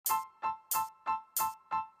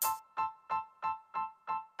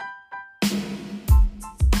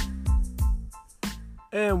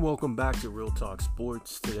And welcome back to Real Talk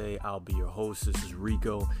Sports. Today I'll be your host. This is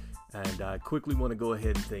Rico. And I quickly want to go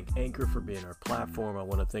ahead and thank Anchor for being our platform. I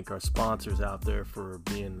want to thank our sponsors out there for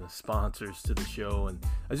being the sponsors to the show. And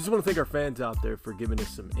I just want to thank our fans out there for giving us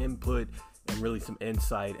some input and really some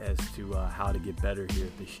insight as to how to get better here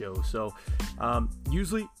at the show. So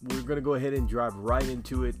usually we're going to go ahead and drive right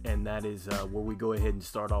into it. And that is where we go ahead and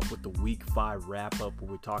start off with the Week 5 wrap-up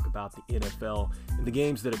where we talk about the NFL and the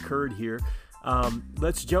games that occurred here.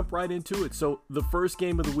 Let's jump right into it. So the first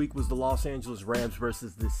game of the week was the Los Angeles Rams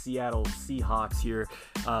versus the Seattle Seahawks here.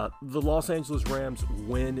 The Los Angeles Rams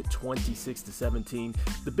win 26-17.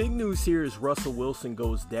 The big news here is Russell Wilson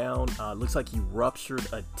goes down. Looks like he ruptured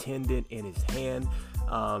a tendon in his hand.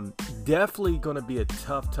 Definitely going to be a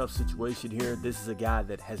tough situation here. This is a guy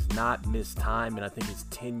that has not missed time, and I think it's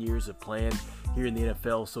 10 years of playing here in the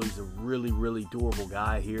NFL, so he's a really durable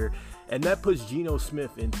guy here. And that puts Geno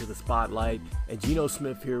Smith into the spotlight. And Geno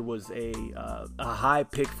Smith here was a high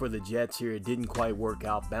pick for the Jets here. It didn't quite work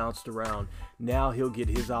out, bounced around. Now he'll get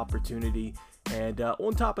his opportunity. And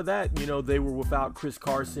on top of that, you know, they were without Chris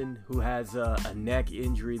Carson, who has a neck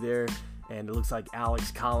injury there. And it looks like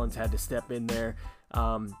Alex Collins had to step in there.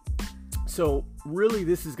 So really,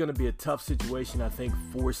 this is going to be a tough situation, I think,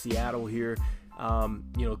 for Seattle here.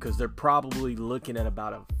 Because they're probably looking at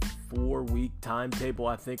about a 4-week timetable,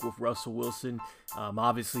 I think, with Russell Wilson.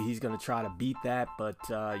 Obviously, he's going to try to beat that, but,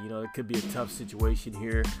 it could be a tough situation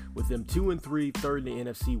here with them 2-3, third in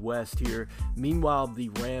the NFC West here. Meanwhile, the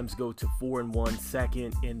Rams go to 4-1,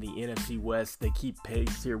 second in the NFC West. They keep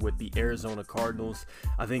pace here with the Arizona Cardinals.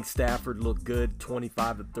 I think Stafford looked good,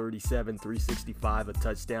 25-37, 365, a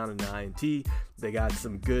touchdown and an INT. They got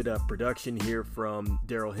some good production here from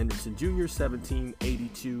Darrell Henderson Jr., 17,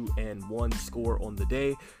 82, and 1 score on the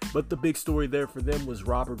day. But the big story there for them was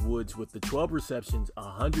Robert Woods with the 12 receptions,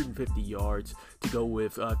 150 yards to go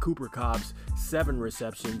with Cooper Kupp's 7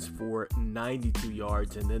 receptions for 92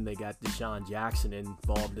 yards. And then they got Deshaun Jackson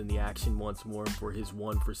involved in the action once more for his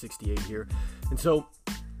 1 for 68 here. And so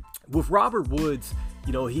with Robert Woods,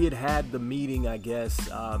 he had the meeting, I guess,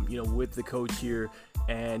 with the coach here,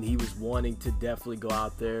 and he was wanting to definitely go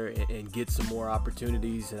out there and get some more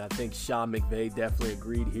opportunities. And I think Sean McVay definitely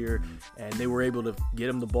agreed here, and they were able to get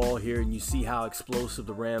him the ball here. And you see how explosive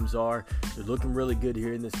the Rams are. They're looking really good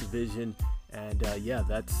here in this division. And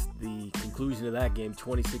that's the conclusion of that game,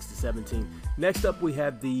 26-17. Next up, we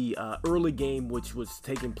had the early game, which was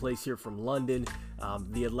taking place here from London.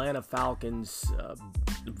 The Atlanta Falcons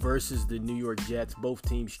versus the New York Jets, both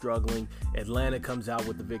teams struggling. Atlanta comes out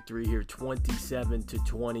with the victory here,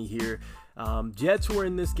 27-20 here. Jets were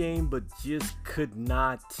in this game, but just could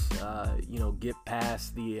not, get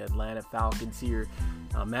past the Atlanta Falcons here.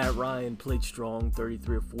 Matt Ryan played strong,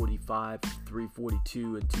 33 of 45,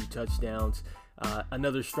 342, and 2 touchdowns.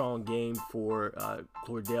 Another strong game for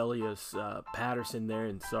Cordelius Patterson there,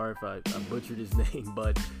 and sorry if I butchered his name,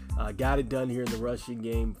 but got it done here in the rushing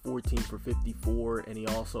game, 14 for 54, and he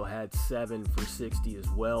also had 7 for 60 as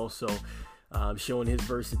well. So showing his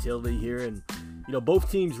versatility here. And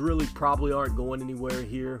both teams really probably aren't going anywhere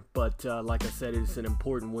here, but like I said, it's an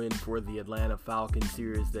important win for the Atlanta Falcons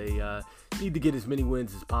here as they need to get as many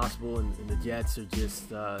wins as possible, and the Jets are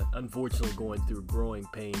just unfortunately going through growing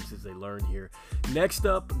pains as they learn here. Next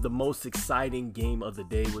up, the most exciting game of the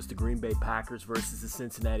day was the Green Bay Packers versus the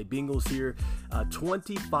Cincinnati Bengals here,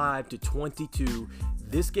 25-22.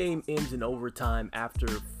 This game ends in overtime after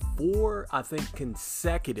 4, I think,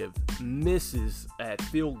 consecutive misses at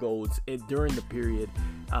field goals during the period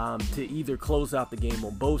to either close out the game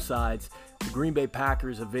on both sides. The Green Bay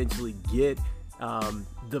Packers eventually get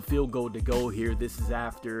the field goal to go here. This is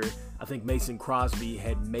after, I think, Mason Crosby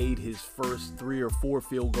had made his first 3 or 4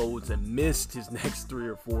 field goals and missed his next 3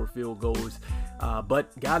 or 4 field goals,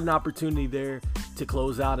 but got an opportunity there to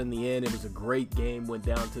close out in the end. It was a great game, went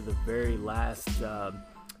down to the very last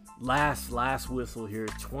whistle here,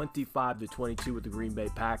 25-22 with the Green Bay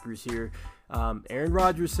Packers here. Aaron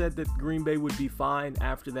Rodgers said that Green Bay would be fine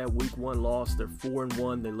after that Week 1 loss. They're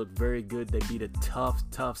 4-1. They look very good. They beat a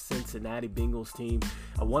tough Cincinnati Bengals team.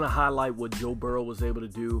 I want to highlight what Joe Burrow was able to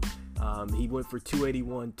do. He went for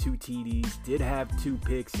 281, 2 TDs, did have 2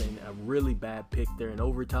 picks and a really bad pick there in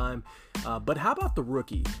overtime. But how about the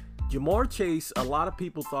rookie? Ja'Marr Chase, a lot of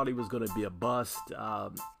people thought he was going to be a bust.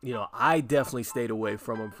 I definitely stayed away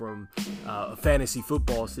from him from a fantasy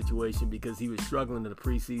football situation because he was struggling in the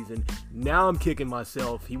preseason. Now I'm kicking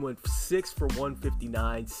myself. He went 6 for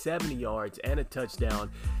 159, 70 yards, and a touchdown.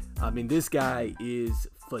 I mean, this guy is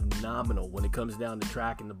phenomenal when it comes down to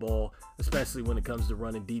tracking the ball, especially when it comes to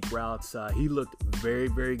running deep routes. He looked very,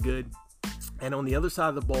 very good. And on the other side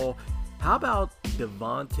of the ball, how about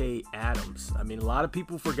Davante Adams. I mean, a lot of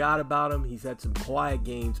people forgot about him. He's had some quiet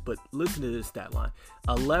games, but listen to this stat line.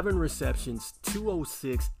 11 receptions,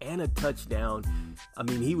 206, and a touchdown. I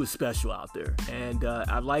mean, he was special out there. And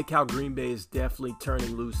I like how Green Bay is definitely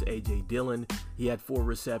turning loose A.J. Dillon. He had 4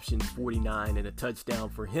 receptions, 49, and a touchdown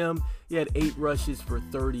for him. He had 8 rushes for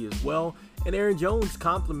 30 as well. And Aaron Jones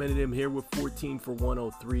complimented him here with 14 for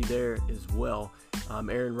 103 there as well.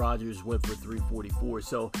 Aaron Rodgers went for 344.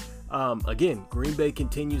 So, again, Green Bay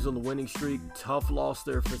continues on the winning streak. Tough loss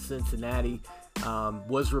there for Cincinnati.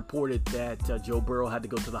 Was reported that Joe Burrow had to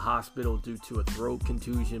go to the hospital due to a throat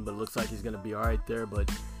contusion, but it looks like he's going to be all right there. But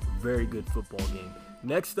very good football game.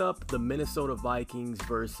 Next up, the Minnesota Vikings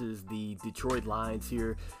versus the Detroit Lions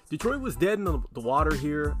here. Detroit was dead in the water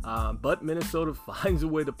here, but Minnesota finds a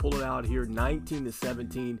way to pull it out here,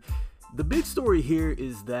 19-17. The big story here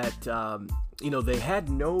is that, they had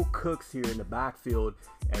no Cooks here in the backfield.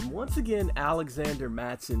 And once again, Alexander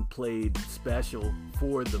Mattison played special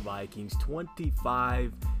for the Vikings,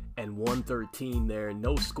 25 and 113 there.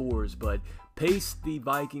 No scores, but paced the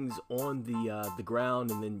Vikings on the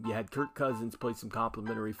ground. And then you had Kirk Cousins play some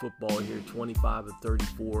complimentary football here, 25 of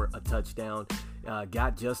 34, a touchdown.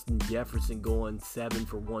 Got Justin Jefferson going, 7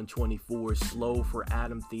 for 124. Slow for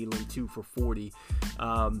Adam Thielen, 2 for 40.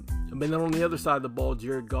 And then on the other side of the ball,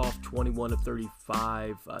 Jared Goff, 21 of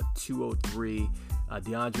 35, 203.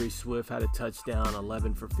 DeAndre Swift had a touchdown,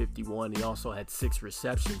 11 for 51. He also had 6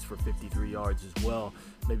 receptions for 53 yards as well.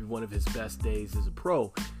 Maybe one of his best days as a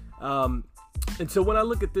pro. And so when I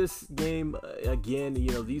look at this game, again,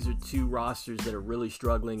 these are two rosters that are really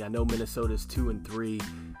struggling. I know Minnesota's 2-3,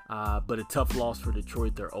 but a tough loss for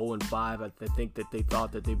Detroit. They're 0-5. I think that they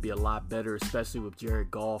thought that they'd be a lot better, especially with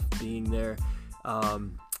Jared Goff being there.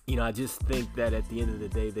 I just think that at the end of the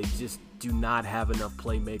day, they just do not have enough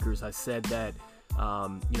playmakers. I said that,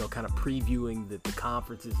 kind of previewing the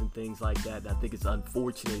conferences and things like that. I think it's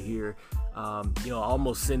unfortunate here,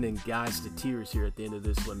 almost sending guys to tears here at the end of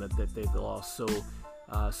this one that they've lost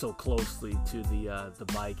so closely to the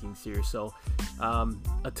Vikings here. So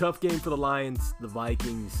a tough game for the Lions. The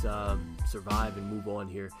Vikings survive and move on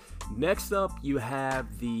here. Next up, you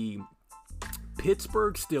have the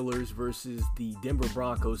Pittsburgh Steelers versus the Denver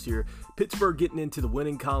Broncos here. Pittsburgh getting into the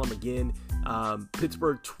winning column again.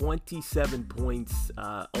 Pittsburgh 27 points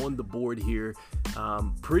on the board here.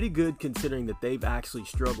 Pretty good considering that they've actually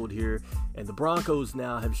struggled here. And the Broncos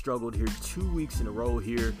now have struggled here 2 weeks in a row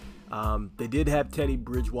here. They did have Teddy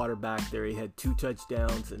Bridgewater back there. He had 2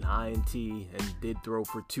 touchdowns, an INT, and did throw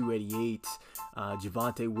for 288.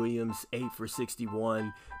 Javonte Williams, 8 for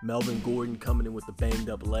 61. Melvin Gordon coming in with the banged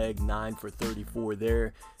up leg, 9 for 34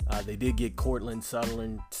 there. They did get Cortland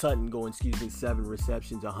Sutton going, 7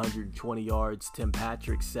 receptions, 120 yards. Tim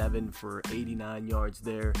Patrick, 7 for 89 yards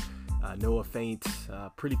there. Noah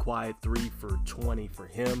Fant, pretty quiet, 3 for 20 for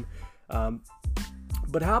him.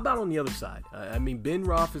 But how about on the other side? Ben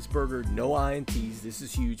Roethlisberger, no INTs. This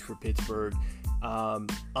is huge for Pittsburgh.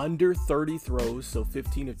 Under 30 throws, so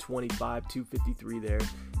 15 of 25, 253 there.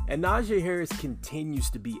 And Najee Harris continues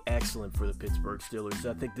to be excellent for the Pittsburgh Steelers.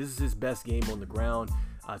 I think this is his best game on the ground.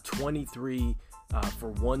 23 for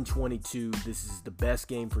 122. This is the best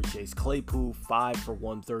game for Chase Claypool, 5 for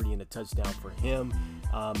 130 and a touchdown for him.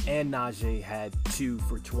 And Najee had 2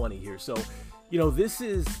 for 20 here. So, this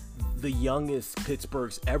is the youngest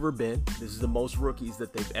Pittsburgh's ever been. This is the most rookies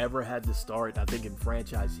that they've ever had to start, I think, in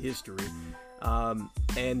franchise history.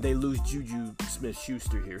 And they lose Juju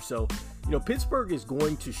Smith-Schuster here. So, Pittsburgh is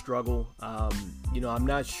going to struggle. I'm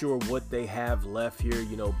not sure what they have left here.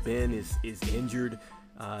 Ben is injured.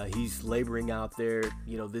 He's laboring out there.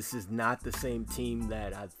 This is not the same team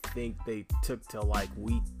that I think they took to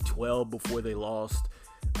week 12 before they lost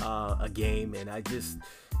a game. And I just,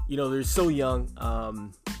 they're so young.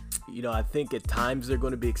 I think at times they're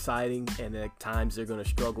going to be exciting and at times they're going to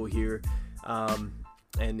struggle here.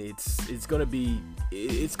 And it's going to be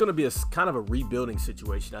a kind of a rebuilding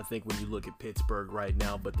situation, I think, when you look at Pittsburgh right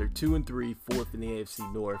now. But they're 2-3, 4th in the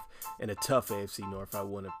AFC North, and a tough AFC North, I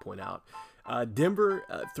want to point out. Denver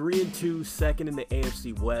 3-2, 2nd in the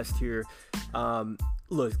AFC West here.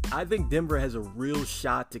 Look, I think Denver has a real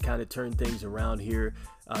shot to kind of turn things around here.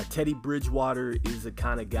 Teddy Bridgewater is the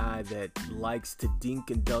kind of guy that likes to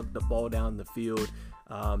dink and dunk the ball down the field.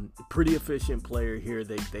 Pretty efficient player here.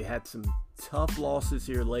 They had some tough losses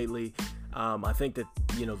here lately. I think that,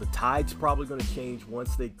 the tide's probably going to change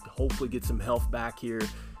once they hopefully get some health back here,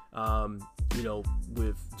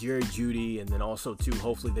 with Jerry Jeudy, and then also, too,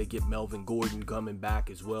 hopefully they get Melvin Gordon coming back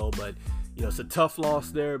as well. But, it's a tough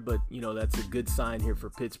loss there, but, that's a good sign here for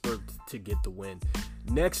Pittsburgh to get the win.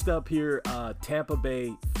 Next up here, Tampa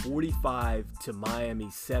Bay 45 to Miami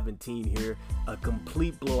 17 here. A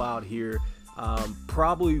complete blowout here.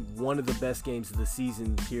 Probably one of the best games of the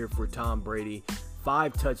season here for Tom Brady.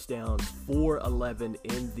 5 touchdowns, 411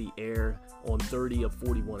 in the air on 30 of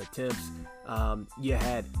 41 attempts. You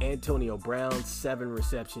had Antonio Brown, 7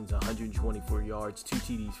 receptions, 124 yards, 2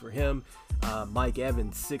 TDs for him. Mike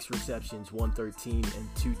Evans, 6 receptions, 113,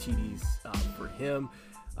 and 2 TDs for him.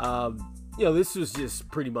 This was just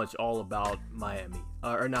pretty much all about Miami.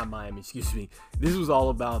 Or not Miami, excuse me. This was all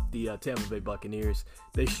about the Tampa Bay Buccaneers.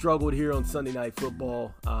 They struggled here on Sunday Night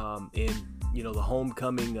Football in the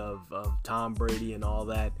homecoming of Tom Brady and all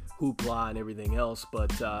that hoopla and everything else. But,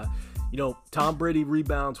 Tom Brady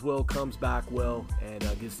rebounds well, comes back well, and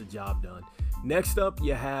gets the job done. Next up,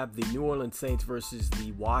 you have the New Orleans Saints versus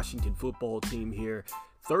the Washington Football Team here.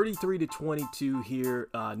 33-22 here.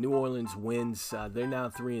 New Orleans wins. They're now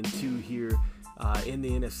 3-2 here in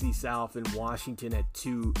the NFC South, and Washington at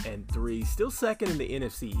 2-3. Still second in the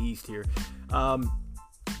NFC East here.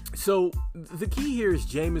 So the key here is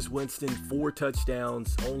Jameis Winston, 4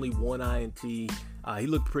 touchdowns, only 1 INT. He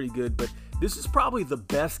looked pretty good, but this is probably the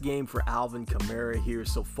best game for Alvin Kamara here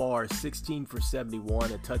so far. 16 for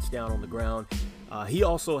 71, a touchdown on the ground. He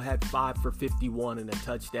also had 5 for 51 and a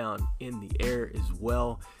touchdown in the air as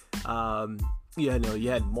well. You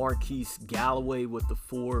had Marquise Galloway with the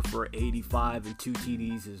 4 for 85 and 2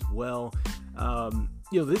 TDs as well.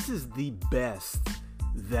 This is the best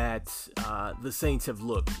that the Saints have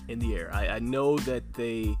looked in the air. I know that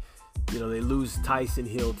they lose Tyson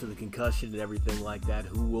Hill to the concussion and everything like that,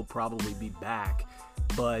 who will probably be back.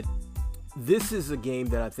 But this is a game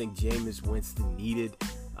that I think Jameis Winston needed.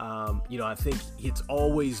 I think it's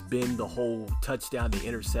always been the whole touchdown to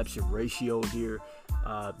interception ratio here.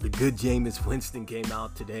 The good Jameis Winston came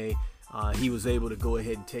out today. He was able to go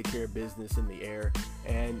ahead and take care of business in the air.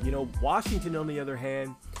 And, Washington, on the other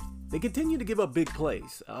hand, they continue to give up big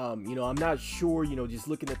plays. I'm not sure, just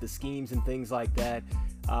looking at the schemes and things like that.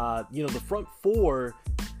 The front four,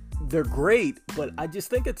 they're great, but I just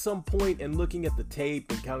think at some point, and looking at the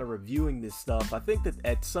tape and kind of reviewing this stuff, I think that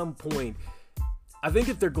at some point,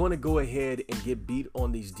 if they're going to go ahead and get beat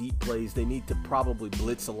on these deep plays, they need to probably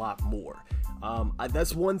blitz a lot more.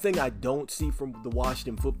 That's one thing I don't see from the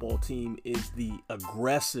Washington Football Team is the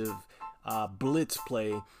aggressive blitz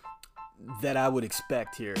play that I would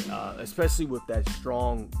expect here, especially with that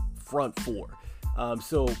strong front four.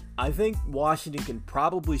 So I think Washington can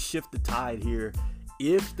probably shift the tide here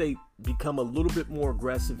if they become a little bit more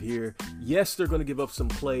aggressive here. Yes, they're going to give up some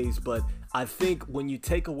plays, but I think when you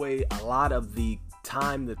take away a lot of the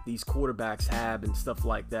time that these quarterbacks have and stuff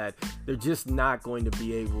like that, they're just not going to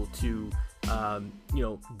be able to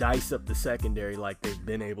dice up the secondary like they've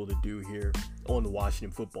been able to do here on the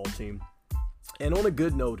Washington Football Team. And on a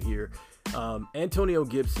good note here, Antonio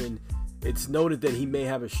Gibson, it's noted that he may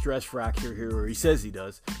have a stress fracture here, or he says he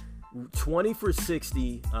does. 20 for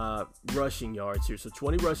 60 rushing yards here. So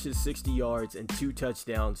 20 rushes, 60 yards, and 2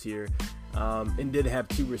 touchdowns here. And did have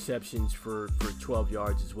 2 receptions for 12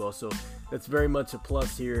 yards as well. So that's very much a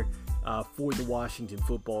plus here for the Washington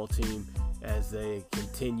Football Team as they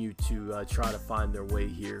continue to try to find their way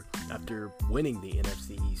here after winning the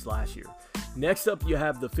NFC East last year. Next up, you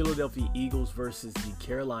have the Philadelphia Eagles versus the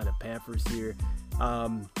Carolina Panthers here.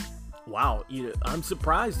 Wow, I'm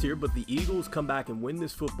surprised here, but the Eagles come back and win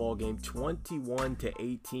this football game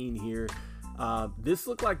 21-18 here. This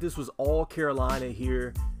looked like this was all Carolina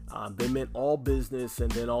here. They meant all business,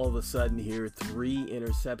 and then all of a sudden here, 3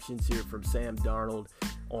 interceptions here from Sam Darnold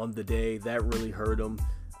on the day. That really hurt them.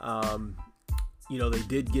 They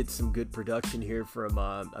did get some good production here from,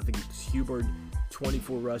 I think it's Hubbard,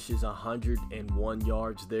 24 rushes, 101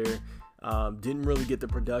 yards there. Didn't really get the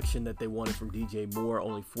production that they wanted from DJ Moore,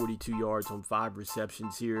 only 42 yards on 5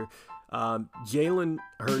 receptions here. Jalen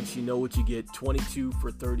Hurts, you know what you get, 22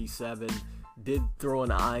 for 37. Did throw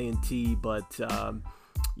an INT, but,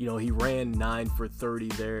 he ran 9 for 30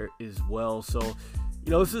 there as well. So,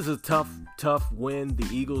 this is a tough win. The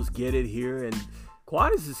Eagles get it here, and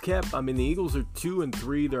quiet as it's kept. The Eagles are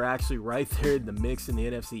 2-3. They're actually right there in the mix in the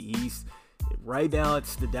NFC East. Right now,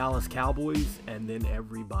 it's the Dallas Cowboys and then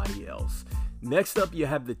everybody else. Next up, you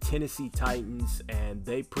have the Tennessee Titans, and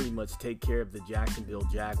they pretty much take care of the Jacksonville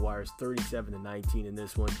Jaguars, 37-19 in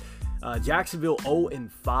this one. Jacksonville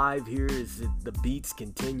 0-5 here as the beats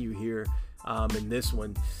continue here in this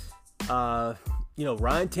one. Ryan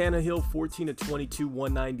Tannehill, 14-22,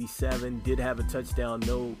 197, did have a touchdown,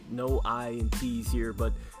 no INTs here,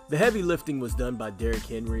 but the heavy lifting was done by Derrick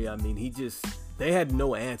Henry. They had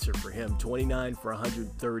no answer for him. 29 for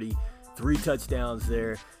 130, 3 touchdowns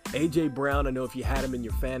there. A.J. Brown, I know if you had him in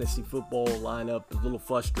your fantasy football lineup, a little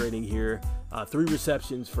frustrating here. 3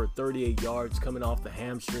 receptions for 38 yards coming off the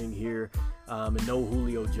hamstring here, and no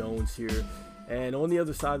Julio Jones here. And on the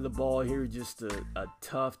other side of the ball here, just a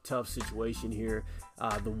tough situation here.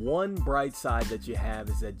 The one bright side that you have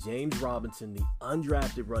is that James Robinson, the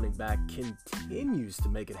undrafted running back, continues to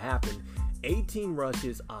make it happen. 18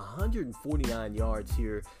 rushes, 149 yards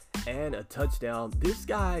here, and a touchdown. This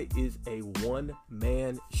guy is a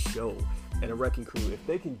one-man show and a wrecking crew. If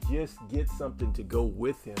they can just get something to go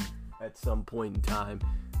with him at some point in time,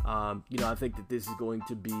 I think that this is going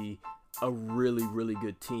to be a really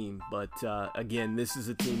good team. But again, this is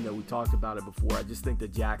a team that we talked about it before. I just think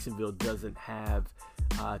that Jacksonville doesn't have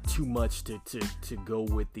too much to go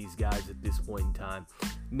with these guys at this point in time.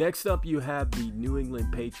 Next up, you have the New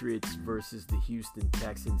England Patriots versus the Houston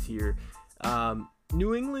Texans here.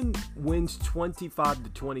 New England wins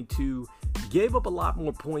 25-22. Gave up a lot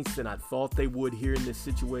more points than I thought they would here in this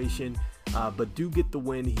situation, but do get the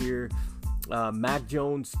win here. Mac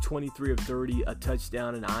Jones, 23 of 30, a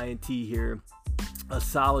touchdown, an INT here. A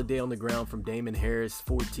solid day on the ground from Damon Harris,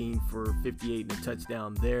 14 for 58 and a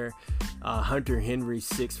touchdown there. Hunter Henry,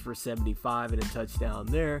 6 for 75 and a touchdown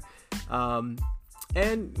there.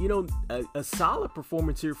 And, a solid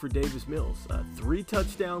performance here for Davis Mills. 3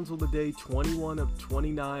 touchdowns on the day, 21 of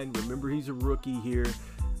 29. Remember, he's a rookie here.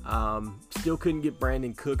 Still couldn't get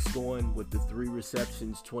Brandon Cooks going with the 3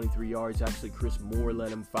 receptions, 23 yards. Actually, Chris Moore led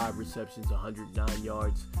him 5 receptions, 109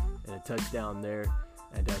 yards and a touchdown there.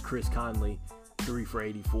 And Chris Conley, 3 for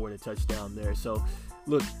 84 and a touchdown there. So,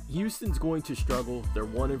 look, Houston's going to struggle. They're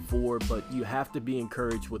 1-4, but you have to be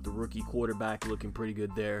encouraged with the rookie quarterback looking pretty good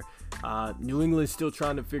there. New England's still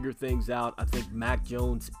trying to figure things out. I think Mac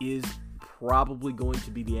Jones is probably going to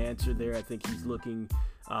be the answer there. I think he's looking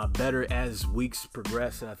better as weeks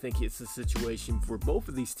progress, and I think it's a situation for both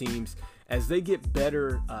of these teams as they get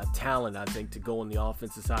better talent, I think, to go on the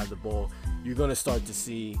offensive side of the ball. You're going to start to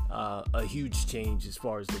see a huge change as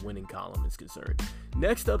far as the winning column is concerned.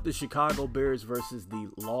 Next up, the Chicago Bears versus the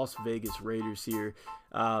Las Vegas Raiders here.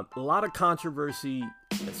 A lot of controversy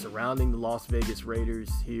surrounding the Las Vegas Raiders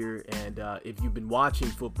here, and if you've been watching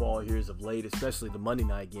football here as of late, especially the Monday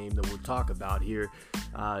night game that we'll talk about here,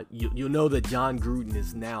 you'll know that John Gruden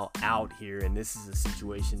is now out here, and this is a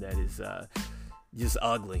situation that is just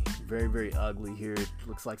ugly, very ugly here. It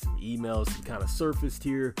looks like some emails kind of surfaced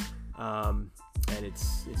here, and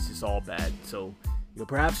it's just all bad. So,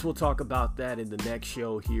 perhaps we'll talk about that in the next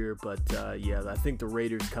show here. But yeah, I think the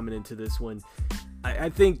Raiders coming into this one, I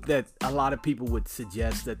think that a lot of people would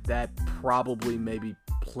suggest that probably maybe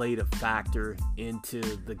played a factor into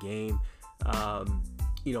the game.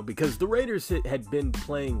 Because the Raiders had been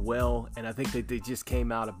playing well, and I think that they just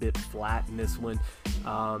came out a bit flat in this one.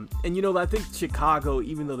 I think Chicago,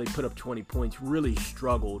 even though they put up 20 points, really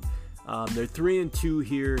struggled. They're 3-2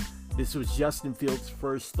 here. This was Justin Fields'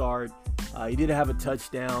 first start. He did have a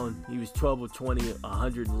touchdown. He was 12 of 20,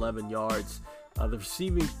 111 yards. The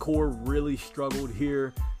receiving core really struggled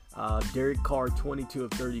here. Derek Carr, 22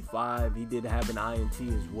 of 35. He did have an INT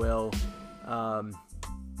as well.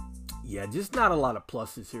 Yeah, just not a lot of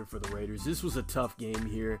pluses here for the Raiders. This was a tough game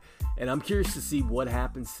here, and I'm curious to see what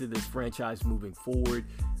happens to this franchise moving forward.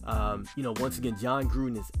 Once again, John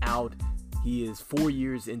Gruden is out. He is 4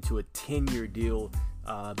 years into a 10-year deal.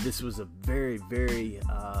 This was a very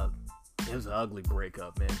it was an ugly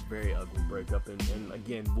breakup, man. Very ugly breakup. And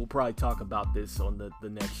again, we'll probably talk about this on the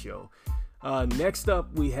next show. Next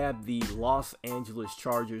up, we have the Los Angeles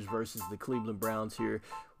Chargers versus the Cleveland Browns here.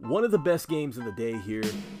 One of the best games of the day here.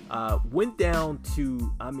 Went down to,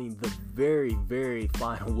 the very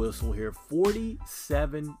final whistle here.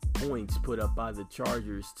 47 points put up by the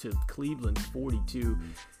Chargers to Cleveland's 42.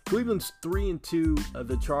 Cleveland's 3-2.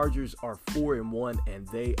 The Chargers are 4-1, and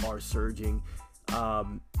they are surging.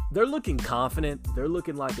 They're looking confident. They're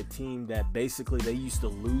looking like a team that basically they used to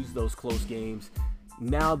lose those close games.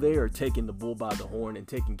 Now they are taking the bull by the horn and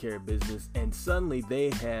taking care of business. And suddenly they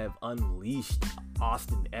have unleashed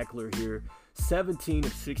Austin Eckler here. 17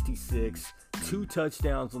 of 66, 2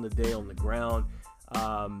 touchdowns on the day on the ground.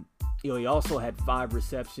 He also had 5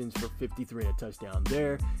 receptions for 53 and a touchdown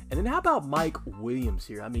there. And then how about Mike Williams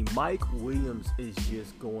here? Mike Williams is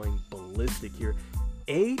just going ballistic here.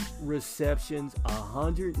 8 receptions,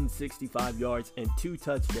 165 yards, and 2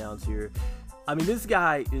 touchdowns here. This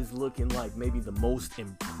guy is looking like maybe the most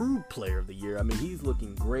improved player of the year. He's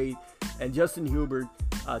looking great. And Justin Herbert,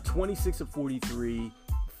 26 of 43,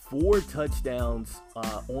 4 touchdowns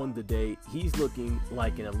on the day. He's looking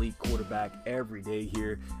like an elite quarterback every day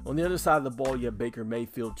here. On the other side of the ball, you have Baker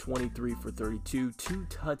Mayfield, 23 for 32, 2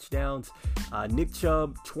 touchdowns. Nick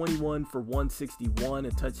Chubb, 21 for 161,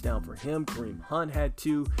 a touchdown for him. Kareem Hunt had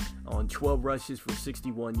 2 on 12 rushes for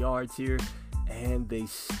 61 yards here. And they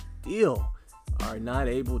still are not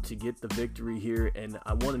able to get the victory here. And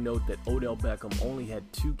I want to note that Odell Beckham only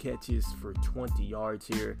had 2 catches for 20 yards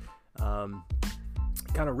here.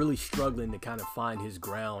 Kind of really struggling to kind of find his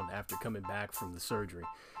ground after coming back from the surgery.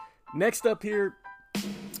 Next up here,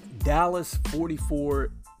 Dallas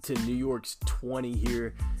 44 to New York's 20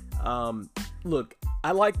 here. Look,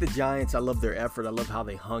 I like the Giants. I love their effort. I love how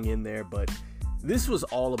they hung in there, but this was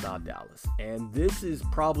all about Dallas. And this is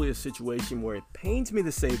probably a situation where it pains me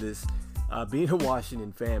to say this, being a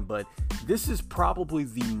Washington fan, but this is probably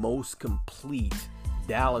the most complete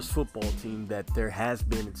Dallas football team that there has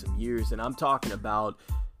been in some years. And I'm talking about,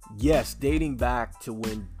 yes, dating back to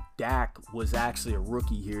when Dak was actually a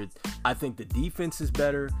rookie here. I think the defense is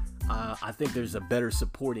better. I think there's a better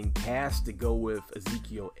supporting cast to go with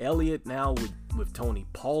Ezekiel Elliott now with Tony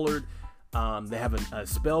Pollard. They have a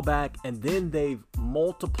spell back, and then they've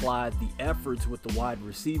multiplied the efforts with the wide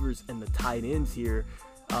receivers and the tight ends here.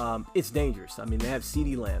 It's dangerous. I mean, they have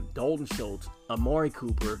CeeDee Lamb, Dalton Schultz, Amari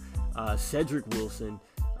Cooper, Cedric Wilson.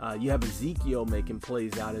 You have Ezekiel making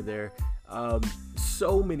plays out of there.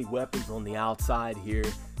 So many weapons on the outside here.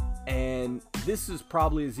 And this is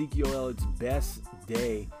probably Ezekiel Elliott's best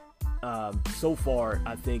day so far,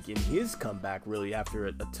 I think, in his comeback, really, after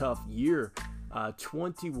a tough year.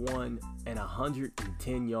 21 and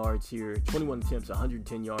 110 yards here. 21 attempts,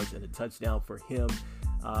 110 yards, and a touchdown for him.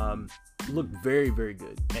 Looked very, very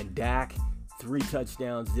good. And Dak, 3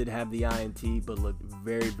 touchdowns, did have the INT, but looked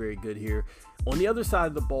very, very good here. On the other side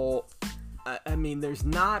of the ball, I mean, there's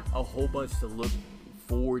not a whole bunch to look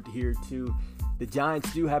forward here to. The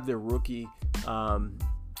Giants do have their rookie,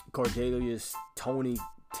 Kadarius Toney,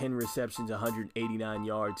 10 receptions, 189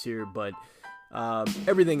 yards here, but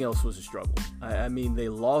everything else was a struggle. I mean, they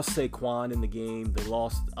lost Saquon in the game. They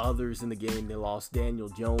lost others in the game. They lost Daniel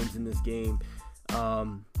Jones in this game.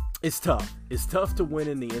 It's tough. It's tough to win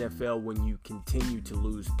in the NFL when you continue to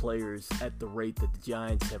lose players at the rate that the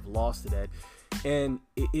Giants have lost it at. And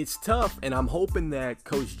it's tough, and I'm hoping that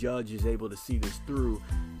Coach Judge is able to see this through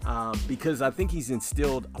because I think he's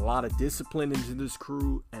instilled a lot of discipline into this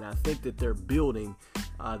crew, and I think that they're building.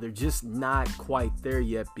 They're just not quite there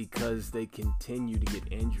yet because they continue to get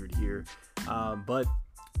injured here. But,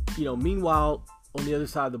 meanwhile, on the other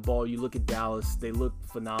side of the ball, you look at Dallas. They look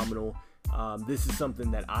phenomenal. This is something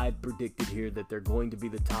that I predicted here, that they're going to be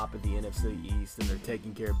the top of the NFC East, and they're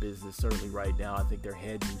taking care of business certainly right now. I think they're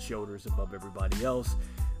heads and shoulders above everybody else.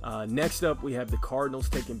 Next up, we have the Cardinals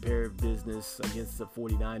taking care of business against the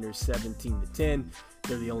 49ers, 17-10.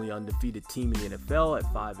 They're the only undefeated team in the NFL at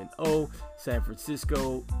 5-0. San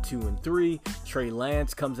Francisco, 2-3. Trey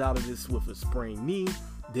Lance comes out of this with a sprained knee.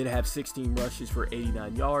 Did have 16 rushes for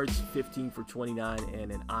 89 yards, 15 for 29,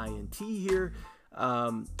 and an INT here.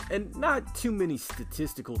 And not too many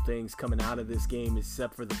statistical things coming out of this game,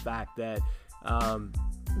 except for the fact that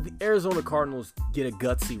the Arizona Cardinals get a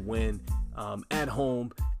gutsy win at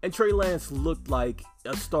home, and Trey Lance looked like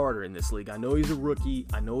a starter in this league. I know he's a rookie.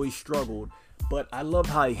 I know he struggled, but I love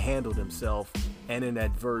how he handled himself in an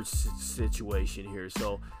adverse situation here.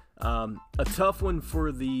 So a tough one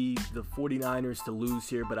for the 49ers to lose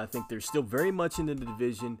here, but I think they're still very much in the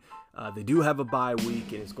division. They do have a bye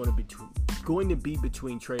week, and it's going to be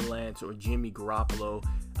between Trey Lance or Jimmy Garoppolo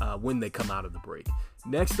when they come out of the break.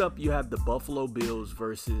 Next up, you have the Buffalo Bills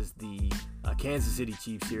versus the Kansas City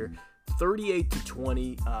Chiefs here.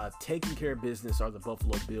 38-20, taking care of business are the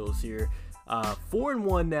Buffalo Bills here.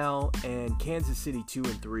 4-1 now, and Kansas City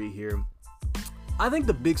 2-3 here. I think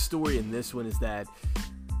the big story in this one is that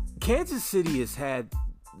Kansas City has had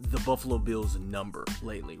the Buffalo Bills number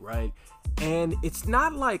lately, right? And it's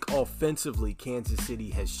not like offensively Kansas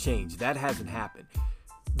City has changed. That hasn't happened.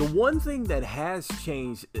 The one thing that has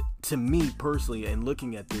changed to me personally and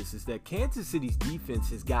looking at this is that Kansas City's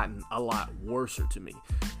defense has gotten a lot worse to me.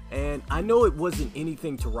 And I know it wasn't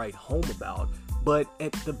anything to write home about, but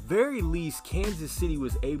at the very least, Kansas City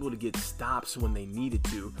was able to get stops when they needed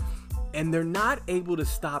to. And they're not able to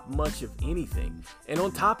stop much of anything. And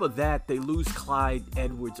on top of that, they lose Clyde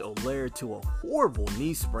Edwards-Helaire to a horrible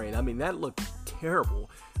knee sprain. I mean, that looked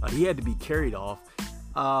terrible. He had to be carried off.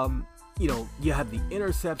 You have the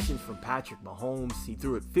interceptions from Patrick Mahomes. He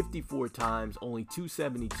threw it 54 times, only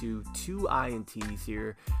 272, 2 INTs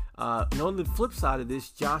here. And on the flip side of this,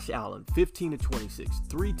 Josh Allen, 15-26,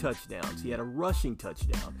 3 touchdowns. He had a rushing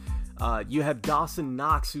touchdown. You have Dawson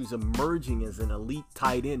Knox, who's emerging as an elite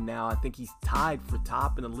tight end now. I think he's tied for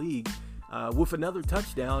top in the league with another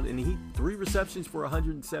touchdown, and he 3 receptions for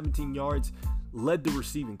 117 yards, led the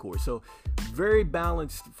receiving corps. So very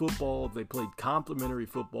balanced football. They played complementary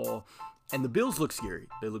football, and the Bills look scary.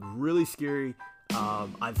 They look really scary.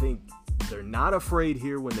 I think they're not afraid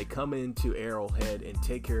here when they come into Arrowhead and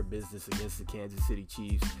take care of business against the Kansas City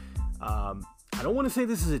Chiefs. I don't want to say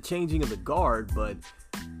this is a changing of the guard, but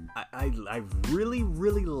I really,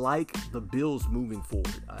 really like the Bills moving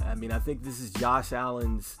forward. I mean, I think this is Josh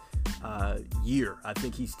Allen's year. I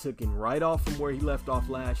think he's taken right off from where he left off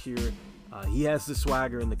last year. He has the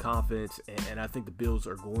swagger and the confidence, and I think the Bills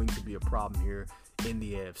are going to be a problem here in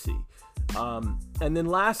the AFC. And then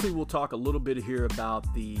lastly, we'll talk a little bit here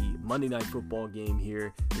about the Monday Night Football game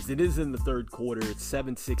here, as it is in the third quarter. It's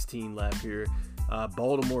 7:16 left here.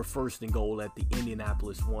 Baltimore first and goal at the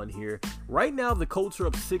Indianapolis 1 here. Right now, the Colts are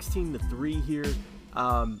up 16-3 here.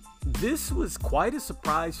 This was quite a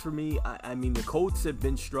surprise for me. I mean, the Colts have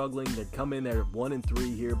been struggling. They come in at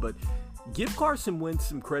 1-3 here, but give Carson Wentz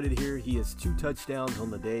some credit here. He has 2 touchdowns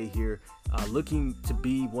on the day here, looking to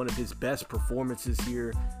be one of his best performances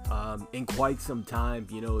here in quite some time,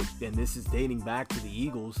 you know, and this is dating back to the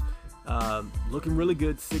Eagles. Looking really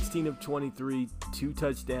good, 16 of 23, 2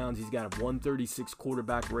 touchdowns. He's got a 136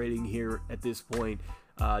 quarterback rating here at this point.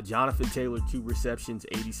 Jonathan Taylor, 2 receptions,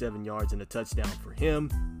 87 yards, and a touchdown for him.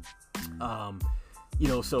 You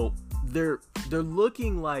know, so they're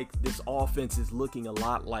looking like this offense is looking a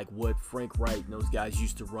lot like what Frank Wright and those guys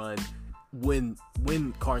used to run when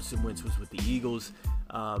Carson Wentz was with the Eagles.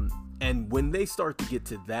 And when they start to get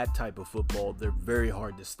to that type of football, they're very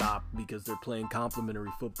hard to stop because they're playing complementary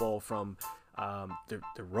football from they're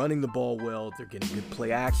running the ball well. They're getting good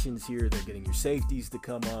play actions here. They're getting your safeties to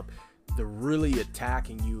come up. They're really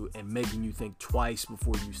attacking you and making you think twice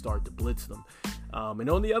before you start to blitz them. And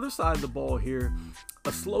on the other side of the ball here,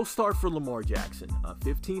 a slow start for Lamar Jackson.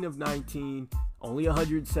 15 of 19, only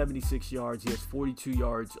 176 yards. He has 42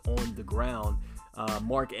 yards on the ground.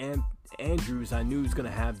 Mark Andrews, I knew he was going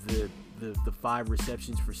to have the 5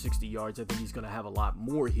 receptions for 60 yards. I think he's going to have a lot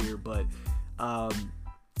more here, but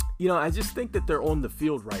you know, I just think that they're on the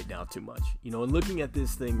field right now too much. You know, and looking at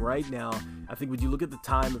this thing right now, I think when you look at the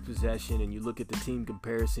time of possession and you look at the team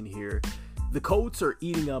comparison here, the Colts are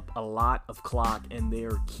eating up a lot of clock and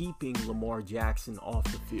they're keeping Lamar Jackson off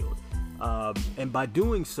the field. And by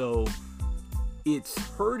doing so, it's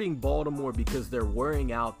hurting Baltimore because they're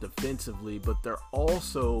wearing out defensively, but they're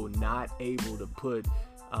also not able to put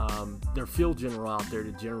their field general out there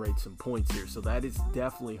to generate some points here. So that is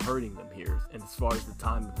definitely hurting them here. And as far as the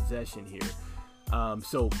time of possession here.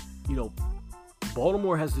 So, you know,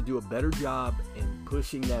 Baltimore has to do a better job in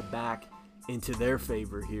pushing that back into their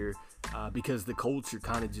favor here because the Colts are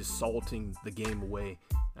kind of just salting the game away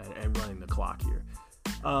and running the clock here.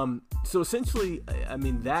 So essentially, I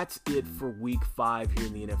mean, that's it for week 5 here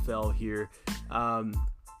in the NFL here.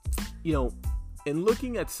 You know, and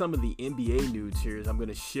looking at some of the NBA news here, as I'm going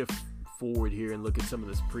to shift forward here and look at some of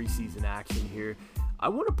this preseason action here, I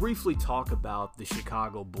want to briefly talk about the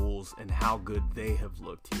Chicago Bulls and how good they have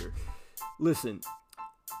looked here. Listen,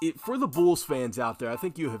 for the Bulls fans out there, I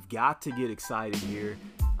think you have got to get excited here.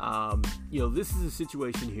 You know, this is a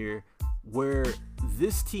situation here where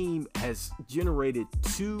this team has generated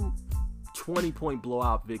 2 20-point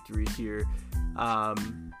blowout victories here.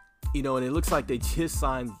 You know, and it looks like they just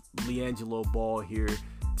signed LiAngelo Ball here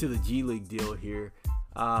to the G League deal here.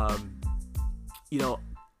 You know,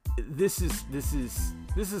 this is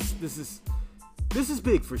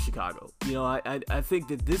big for Chicago. You know, I think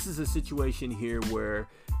that this is a situation here where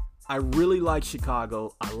I really like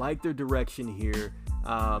Chicago. I like their direction here.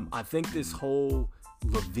 I think this whole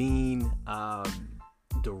Levine,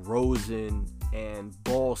 DeRozan, and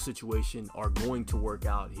Ball situation are going to work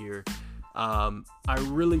out here. I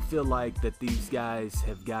really feel like that these guys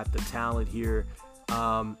have got the talent here.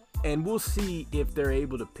 And we'll see if they're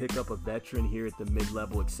able to pick up a veteran here at the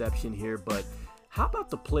mid-level exception here. But how about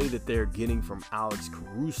the play that they're getting from Alex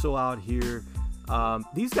Caruso out here?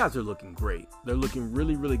 These guys are looking great. They're looking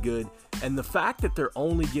really, really good. And the fact that they're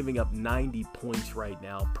only giving up 90 points right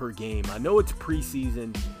now per game. I know it's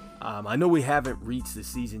preseason. I know we haven't reached the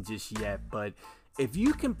season just yet, but if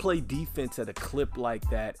you can play defense at a clip like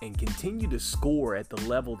that and continue to score at the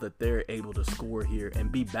level that they're able to score here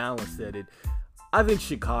and be balanced at it, I think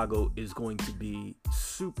Chicago is going to be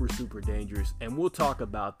super, super dangerous. And we'll talk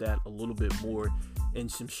about that a little bit more in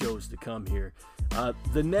some shows to come here.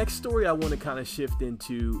 The next story I want to kind of shift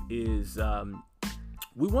into is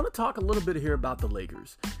we want to talk a little bit here about the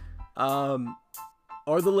Lakers.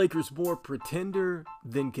 Are the Lakers more pretender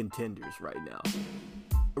than contenders right now?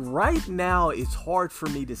 Right now, it's hard for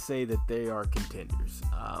me to say that they are contenders.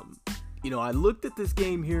 I looked at this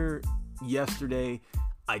game here yesterday.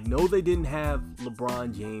 I know they didn't have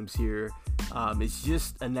LeBron James here. It's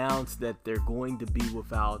just announced that they're going to be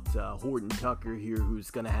without Horton Tucker here, who's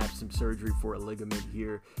going to have some surgery for a ligament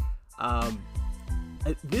here.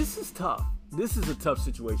 This is tough. This is a tough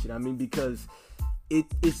situation. I mean, because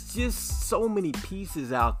it's just so many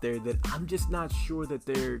pieces out there that I'm just not sure that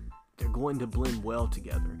they're going to blend well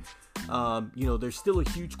together. There's still a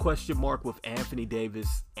huge question mark with Anthony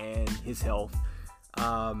Davis and his health.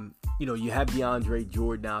 You have DeAndre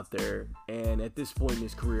Jordan out there, and at this point in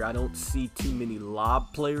his career, I don't see too many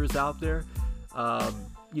lob players out there.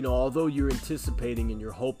 Although you're anticipating and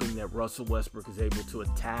you're hoping that Russell Westbrook is able to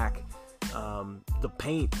attack the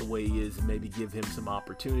paint the way he is and maybe give him some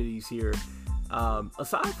opportunities here.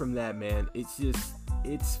 Aside from that, man,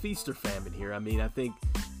 it's feast or famine here. I mean, I think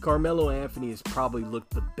Carmelo Anthony has probably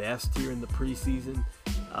looked the best here in the preseason.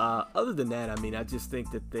 Other than that, I mean, I just think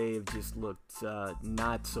that they have just looked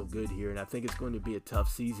not so good here, and I think it's going to be a tough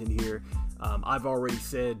season here. I've already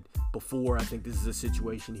said before, I think this is a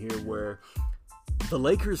situation here where the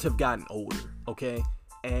Lakers have gotten older, okay?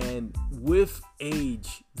 And with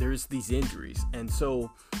age, there's these injuries. And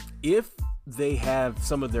so if they have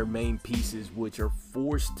some of their main pieces which are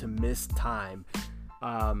forced to miss time,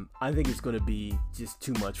 I think it's going to be just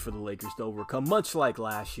too much for the Lakers to overcome, much like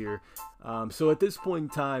last year. So at this point in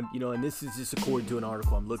time, and this is just according to an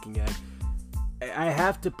article I'm looking at, I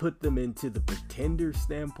have to put them into the pretender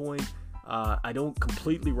standpoint. I don't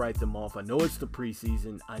completely write them off. I know it's the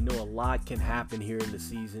preseason. I know a lot can happen here in the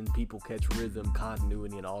season. People catch rhythm,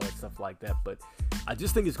 continuity, and all that stuff like that. But I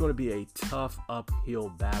just think it's going to be a tough uphill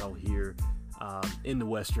battle here in the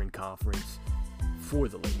Western Conference for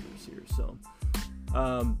the Lakers here. So.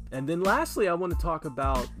 And then lastly, I want to talk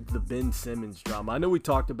about the Ben Simmons drama. I know we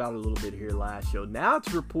talked about it a little bit here last show. Now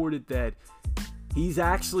it's reported that he's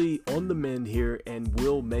actually on the mend here and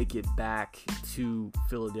will make it back to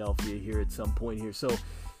Philadelphia here at some point here. So,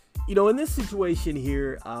 in this situation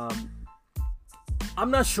here,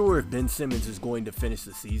 I'm not sure if Ben Simmons is going to finish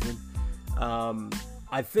the season.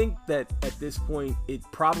 I think that at this point, it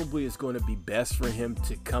probably is going to be best for him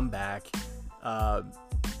to come back,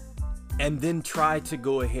 and then try to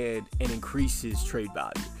go ahead and increase his trade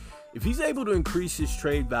value. If he's able to increase his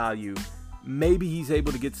trade value, maybe he's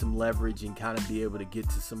able to get some leverage and kind of be able to get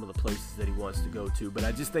to some of the places that he wants to go to. But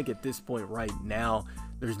I just think at this point right now,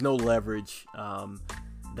 there's no leverage.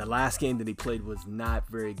 The last game that he played was not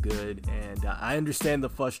very good, and I understand the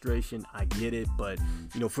frustration. I get it, but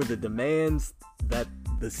for the demands that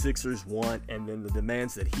the Sixers want and then the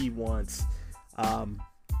demands that he wants,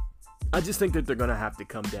 I just think that they're going to have to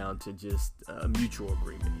come down to just a mutual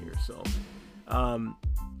agreement here. So,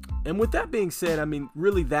 and with that being said, I mean,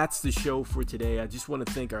 really that's the show for today. I just want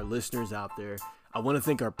to thank our listeners out there. I want to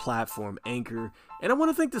thank our platform, Anchor, and I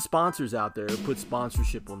want to thank the sponsors out there who put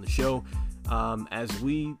sponsorship on the show. As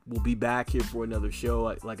we will be back here for another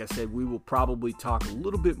show, like I said, we will probably talk a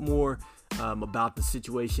little bit more about the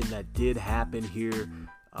situation that did happen here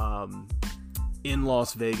in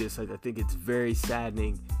Las Vegas. I think it's very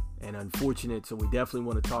saddening and unfortunate, so we definitely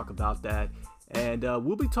want to talk about that. And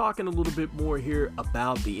we'll be talking a little bit more here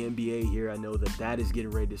about the NBA here. I know that is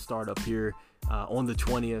getting ready to start up here on the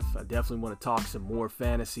 20th. I definitely want to talk some more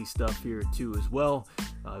fantasy stuff here too as well.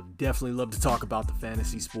 Definitely love to talk about the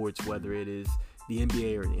fantasy sports, whether it is the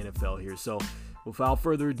NBA or the NFL here. So without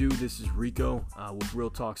further ado, this is Rico with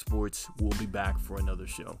Real Talk Sports. We'll be back for another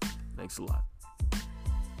show. Thanks a lot.